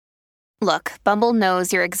Look, Bumble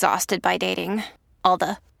knows you're exhausted by dating. All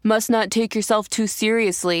the must not take yourself too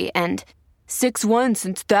seriously and 6'1"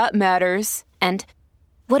 since that matters. And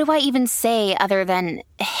what do I even say other than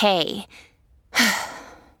hey?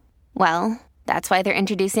 Well, that's why they're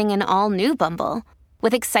introducing an all-new Bumble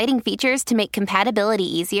with exciting features to make compatibility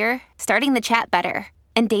easier, starting the chat better,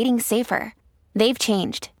 and dating safer. They've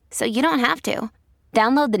changed, so you don't have to.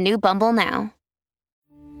 Download the new Bumble now.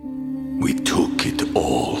 We took it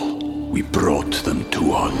all. We brought them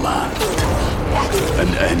to our land.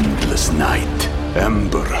 An endless night,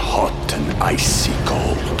 ember hot and icy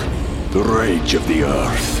cold. The rage of the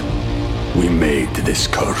earth. We made this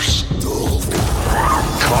curse.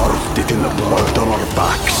 Carved it in the blood on our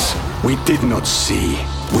backs. We did not see.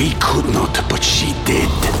 We could not, but she did.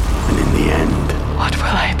 And in the end, what will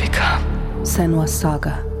I become? Senua's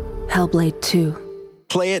Saga. Hellblade 2.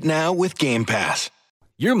 Play it now with Game Pass.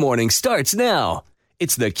 Your morning starts now.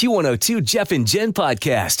 It's the Q102 Jeff and Jen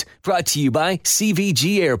podcast brought to you by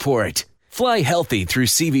CVG Airport. Fly healthy through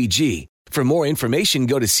CVG. For more information,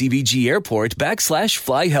 go to CVG Airport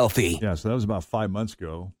 /fly healthy. Yeah, so that was about 5 months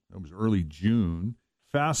ago. That was early June.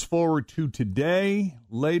 Fast forward to today,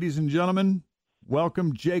 ladies and gentlemen.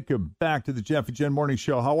 Welcome, Jacob, back to the Jeff and Jen Morning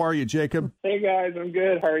Show. How are you, Jacob? Hey, guys. I'm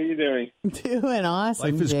good. How are you doing? Doing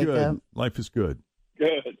awesome, Life is Jacob. good. Life is good.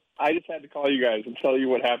 Good. I just had to call you guys and tell you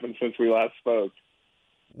what happened since we last spoke.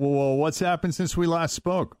 Well, what's happened since we last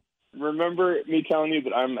spoke? Remember me telling you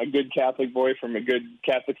that I'm a good Catholic boy from a good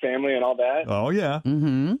Catholic family and all that? Oh, yeah.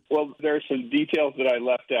 Mm-hmm. Well, there are some details that I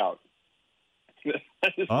left out. I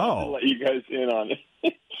just wanted to let you guys in on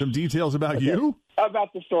it. Some details about you?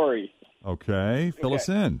 About the story. Okay. Fill us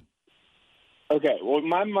in. Okay. Well,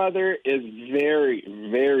 my mother is very,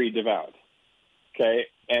 very devout. Okay.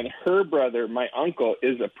 And her brother, my uncle,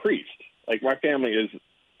 is a priest. Like, my family is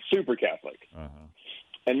super Catholic. Uh-huh.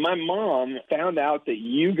 And my mom found out that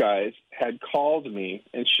you guys had called me,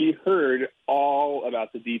 and she heard all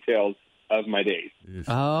about the details of my days.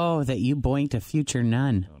 Oh, that you boinked a future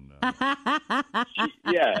nun. Oh, no.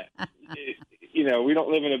 Yeah. We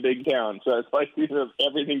don't live in a big town, so it's like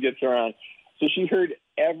everything gets around. So she heard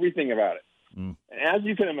everything about it. Mm. And as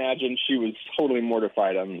you can imagine, she was totally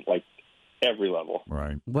mortified on, like, every level.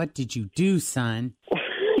 Right. What did you do, son?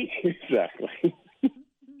 Exactly.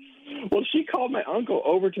 Well, she called my uncle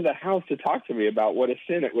over to the house to talk to me about what a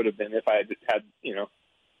sin it would have been if I had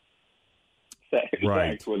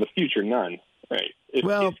sex with a future nun. Right. If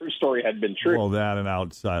her story had been true. Well, that and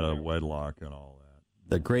outside of wedlock and all that.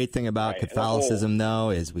 The great thing about Catholicism, though,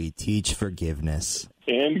 is we teach forgiveness.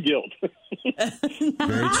 And guilt.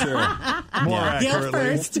 Very true. More accurately. Guilt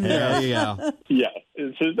first. Yeah, there you go. Yeah.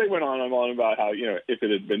 So they went on and on about how, if it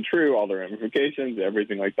had been true, all the ramifications,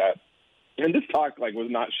 everything like that. And this talk, was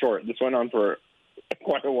not short. This went on for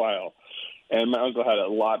quite a while. And my uncle had a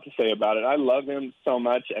lot to say about it. I love him so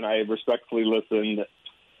much, and I respectfully listened.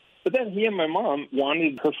 But then he and my mom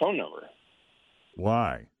wanted her phone number.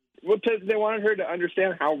 Why? Well, they wanted her to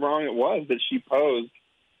understand how wrong it was that she posed,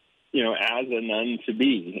 as a nun to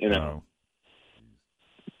be,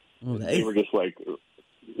 Oh. They were just like...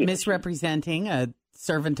 misrepresenting a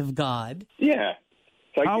servant of God. Yeah.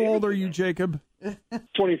 So how old are you, Jacob?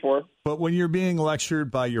 24. But when you're being lectured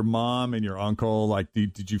by your mom and your uncle,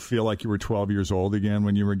 did you feel like you were 12 years old again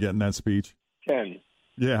when you were getting that speech? 10.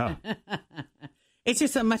 Yeah. It's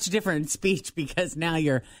just a much different speech because now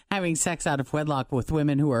you're having sex out of wedlock with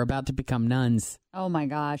women who are about to become nuns. Oh, my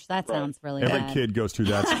gosh. That sounds really Every bad. kid goes through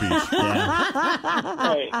that speech.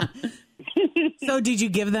 Right. So did you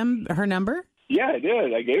give them her number? Yeah, I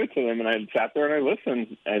did. I gave it to them, and I sat there and I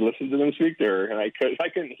listened. I listened to them speak to her, and I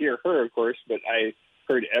couldn't hear her, of course, but I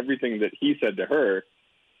heard everything that he said to her,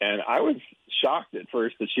 and I was shocked at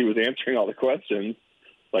first that she was answering all the questions.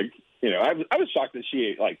 I was shocked that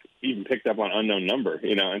she even picked up on unknown number.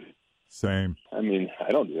 Same. I mean,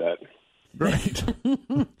 I don't do that.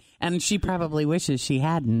 Right. And she probably wishes she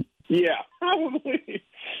hadn't. Yeah, probably.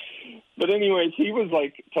 But anyways, he was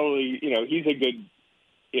totally. He's a good.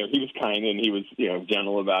 He was kind and he was,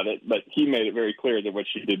 gentle about it, but he made it very clear that what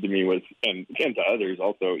she did to me was, and to others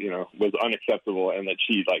also, was unacceptable, and that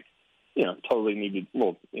she, totally needed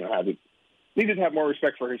to have more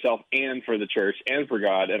respect for herself and for the church and for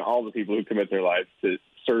God and all the people who commit their lives to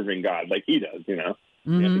serving God like he does,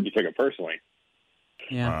 Mm-hmm. I think he took it personally.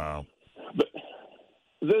 Yeah. Wow. But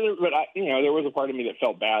I, there was a part of me that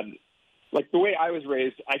felt bad. Like the way I was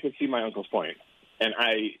raised, I could see my uncle's point. And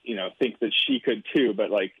I, think that she could too,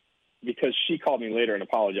 but because she called me later and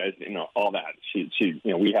apologized, all that. She,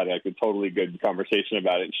 we had a totally good conversation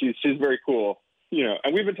about it. She's very cool,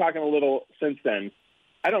 and we've been talking a little since then.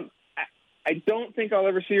 I don't think I'll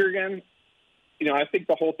ever see her again. I think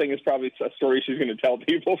the whole thing is probably a story she's going to tell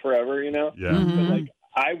people forever, Yeah. But, like,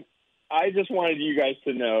 I just wanted you guys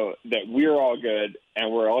to know that we're all good,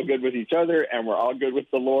 and we're all good with each other, and we're all good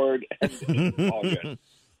with the Lord, and it's all good.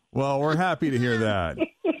 Well, we're happy to hear that.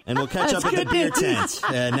 And we'll catch up at the beer tent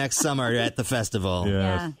next summer at the festival.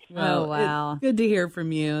 Yes. Yeah. Oh, wow. Good to hear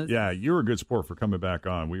from you. Yeah, you're a good sport for coming back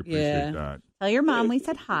on. We appreciate that. Tell your mom we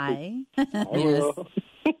said hi. Yes.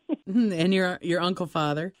 And your Uncle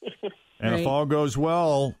Father. And if all goes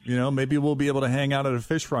well, maybe we'll be able to hang out at a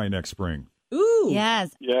fish fry next spring. Ooh.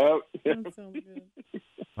 Yes. Yep. That sounds good.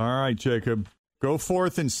 All right, Jacob. Go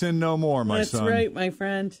forth and sin no more, my son. That's right, my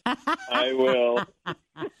friend. I will.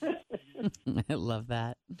 I love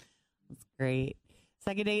that. That's great.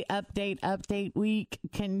 Second date update week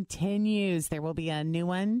continues. There will be a new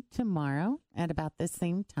one tomorrow at about this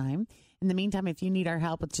same time. In the meantime, if you need our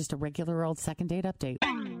help with just a regular old second date update.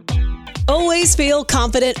 Always feel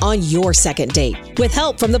confident on your second date. With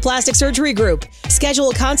help from the Plastic Surgery Group.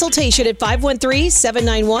 Schedule a consultation at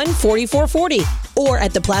 513-791-4440 or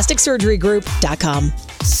at theplasticsurgerygroup.com.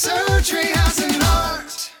 Surgery has an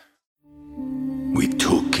art. We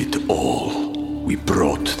took it all. We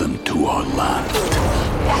brought them to our land.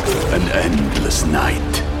 An endless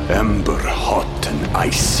night, ember hot and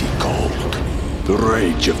icy cold. The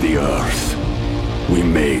rage of the earth. We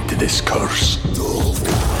made this curse.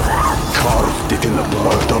 Carved it in the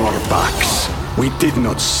blood on our backs. We did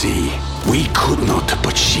not see. We could not,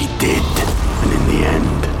 but she did. And in the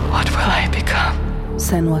end, what will I become?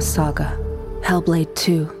 Senua's Saga. Hellblade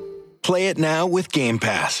 2. Play it now with Game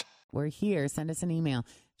Pass. We're here. Send us an email.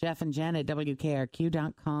 Jeff and Jen at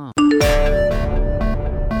WKRQ.com.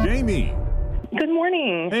 Jamie. Good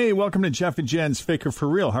morning. Hey, welcome to Jeff and Jen's Faker for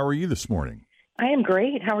Real. How are you this morning? I am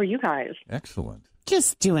great. How are you guys? Excellent.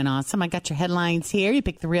 Just doing awesome. I got your headlines here. You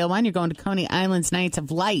picked the real one. You're going to Coney Island's Nights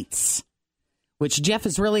of Lights, which Jeff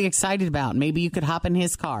is really excited about. Maybe you could hop in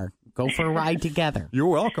his car. Go for a ride together. You're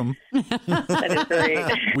welcome. That is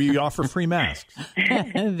great. We offer free masks.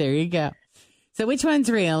 There you go. So which one's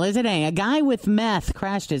real? Is it A? A guy with meth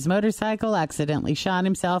crashed his motorcycle, accidentally shot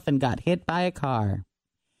himself, and got hit by a car.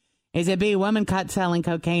 Is it B? Woman caught selling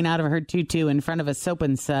cocaine out of her tutu in front of a Soap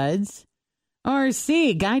and Suds? Or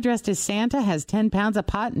C? Guy dressed as Santa has 10 pounds of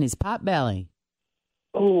pot in his pot belly.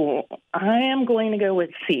 Oh, I am going to go with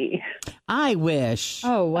C. I wish.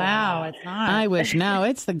 Oh, wow. It's not. I wish. No,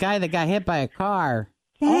 it's the guy that got hit by a car.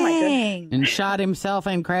 Dang. And shot himself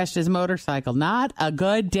and crashed his motorcycle. Not a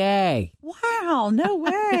good day. Wow. No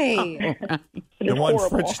way. The one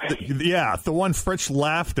Fritz, the one Fritz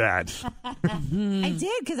laughed at. I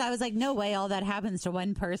did because I was like, no way all that happens to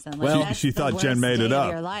one person. Like, Well, she thought Jen made it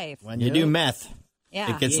up. Your life. When you do meth,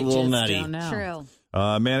 Yeah. it gets a You little just nutty. don't know. True.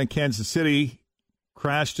 A man in Kansas City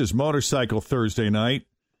crashed his motorcycle Thursday night.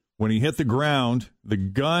 When he hit the ground, the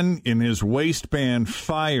gun in his waistband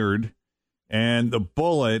fired, and the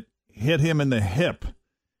bullet hit him in the hip.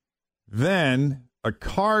 Then a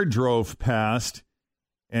car drove past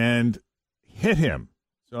and hit him.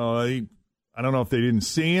 So I don't know if they didn't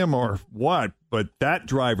see him or what, but that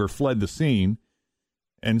driver fled the scene.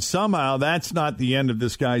 And somehow that's not the end of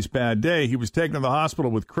this guy's bad day. He was taken to the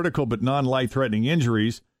hospital with critical but non-life-threatening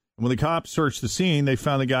injuries. And when the cops searched the scene, they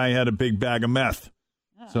found the guy had a big bag of meth.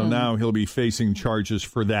 So now he'll be facing charges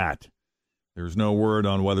for that. There's no word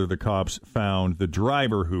on whether the cops found the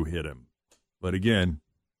driver who hit him. But again,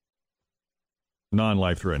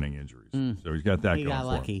 non-life-threatening injuries. So he's got that He going got for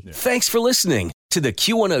lucky. him. Yeah. Thanks for listening to the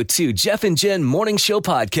Q102 Jeff and Jen Morning Show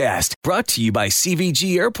podcast, brought to you by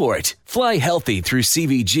CVG Airport. Fly healthy through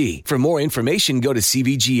CVG. For more information, go to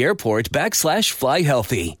CVG Airport /fly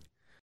healthy.